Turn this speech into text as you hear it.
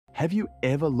Have you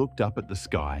ever looked up at the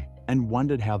sky and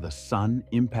wondered how the sun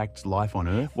impacts life on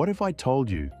Earth? What if I told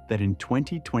you that in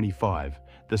 2025,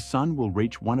 the sun will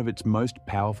reach one of its most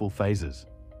powerful phases,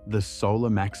 the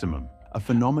solar maximum, a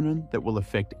phenomenon that will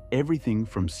affect everything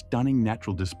from stunning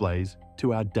natural displays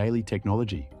to our daily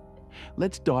technology?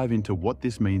 Let's dive into what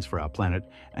this means for our planet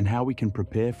and how we can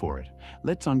prepare for it.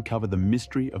 Let's uncover the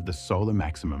mystery of the solar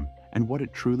maximum and what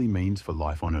it truly means for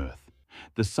life on Earth.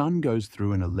 The sun goes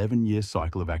through an 11-year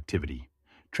cycle of activity,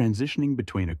 transitioning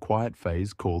between a quiet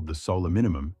phase called the solar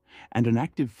minimum and an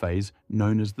active phase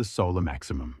known as the solar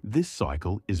maximum. This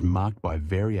cycle is marked by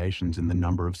variations in the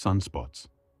number of sunspots,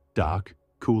 dark,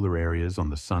 cooler areas on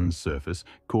the sun's surface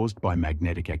caused by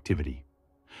magnetic activity.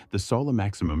 The solar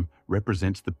maximum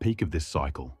represents the peak of this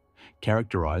cycle,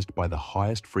 characterized by the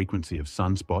highest frequency of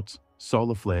sunspots,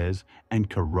 solar flares, and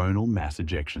coronal mass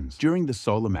ejections. During the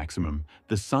solar maximum,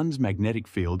 the sun's magnetic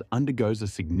field undergoes a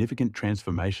significant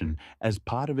transformation as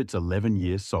part of its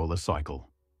 11-year solar cycle.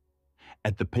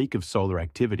 At the peak of solar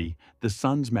activity, the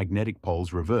sun's magnetic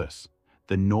poles reverse.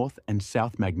 The north and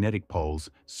south magnetic poles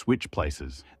switch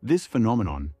places. This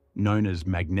phenomenon, known as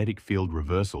magnetic field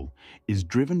reversal, is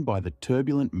driven by the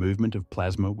turbulent movement of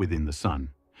plasma within the sun,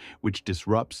 which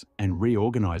disrupts and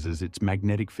reorganizes its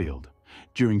magnetic field.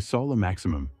 During solar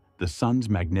maximum, the sun's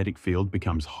magnetic field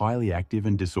becomes highly active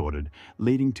and disordered,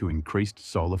 leading to increased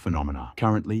solar phenomena.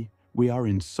 Currently, we are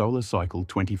in solar cycle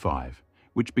 25,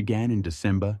 which began in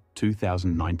December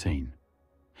 2019.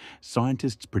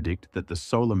 Scientists predict that the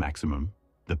solar maximum,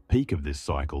 the peak of this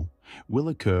cycle, will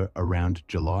occur around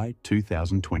July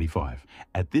 2025.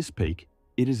 At this peak,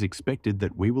 it is expected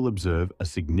that we will observe a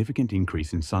significant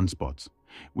increase in sunspots,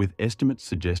 with estimates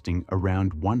suggesting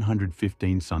around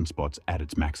 115 sunspots at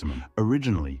its maximum.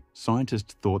 Originally,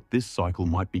 scientists thought this cycle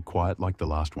might be quiet like the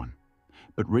last one.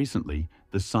 But recently,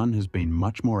 the sun has been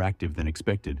much more active than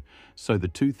expected, so the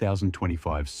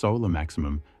 2025 solar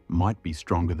maximum might be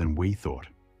stronger than we thought.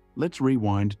 Let's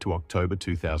rewind to October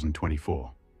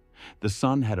 2024. The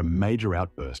sun had a major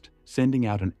outburst, sending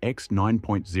out an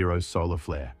X9.0 solar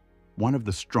flare, one of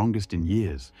the strongest in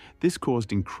years. This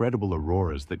caused incredible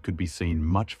auroras that could be seen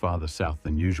much farther south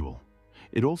than usual.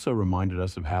 It also reminded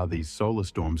us of how these solar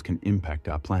storms can impact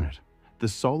our planet. The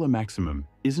solar maximum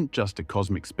isn't just a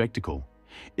cosmic spectacle,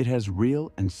 it has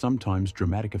real and sometimes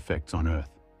dramatic effects on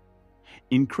Earth.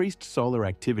 Increased solar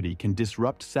activity can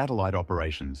disrupt satellite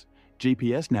operations,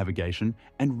 GPS navigation,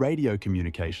 and radio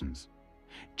communications.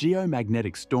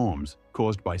 Geomagnetic storms,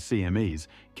 caused by CMEs,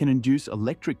 can induce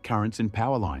electric currents in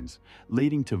power lines,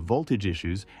 leading to voltage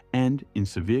issues and, in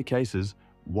severe cases,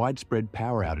 widespread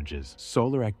power outages.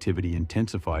 Solar activity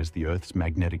intensifies the Earth's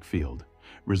magnetic field,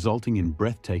 resulting in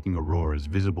breathtaking auroras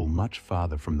visible much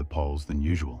farther from the poles than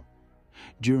usual.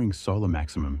 During solar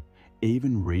maximum,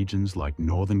 even regions like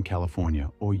Northern California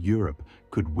or Europe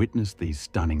could witness these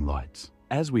stunning lights.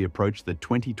 As we approach the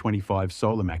 2025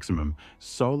 solar maximum,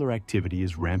 solar activity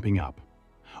is ramping up.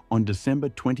 On December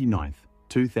 29,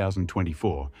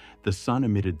 2024, the sun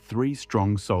emitted 3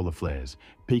 strong solar flares,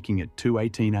 peaking at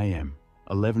 2:18 a.m.,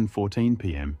 11:14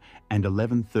 p.m., and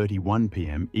 11:31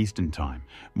 p.m. Eastern Time.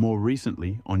 More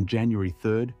recently, on January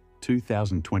 3,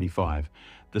 2025,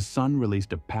 the sun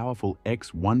released a powerful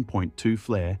X1.2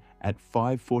 flare at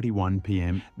 5:41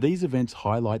 p.m. These events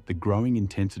highlight the growing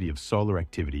intensity of solar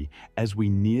activity as we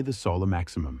near the solar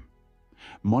maximum.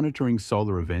 Monitoring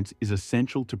solar events is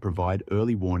essential to provide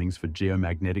early warnings for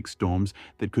geomagnetic storms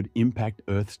that could impact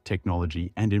Earth's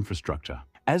technology and infrastructure.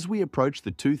 As we approach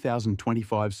the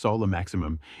 2025 solar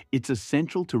maximum, it's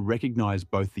essential to recognize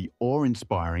both the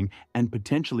awe-inspiring and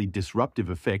potentially disruptive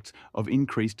effects of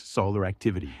increased solar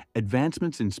activity.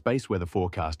 Advancements in space weather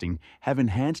forecasting have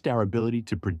enhanced our ability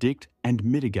to predict and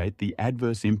mitigate the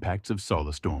adverse impacts of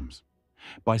solar storms.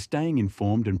 By staying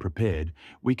informed and prepared,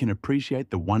 we can appreciate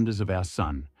the wonders of our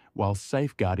sun while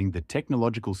safeguarding the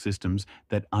technological systems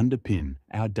that underpin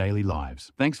our daily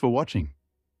lives. Thanks for watching.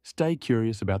 Stay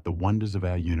curious about the wonders of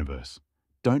our universe.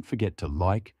 Don't forget to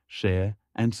like, share,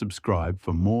 and subscribe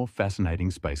for more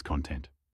fascinating space content.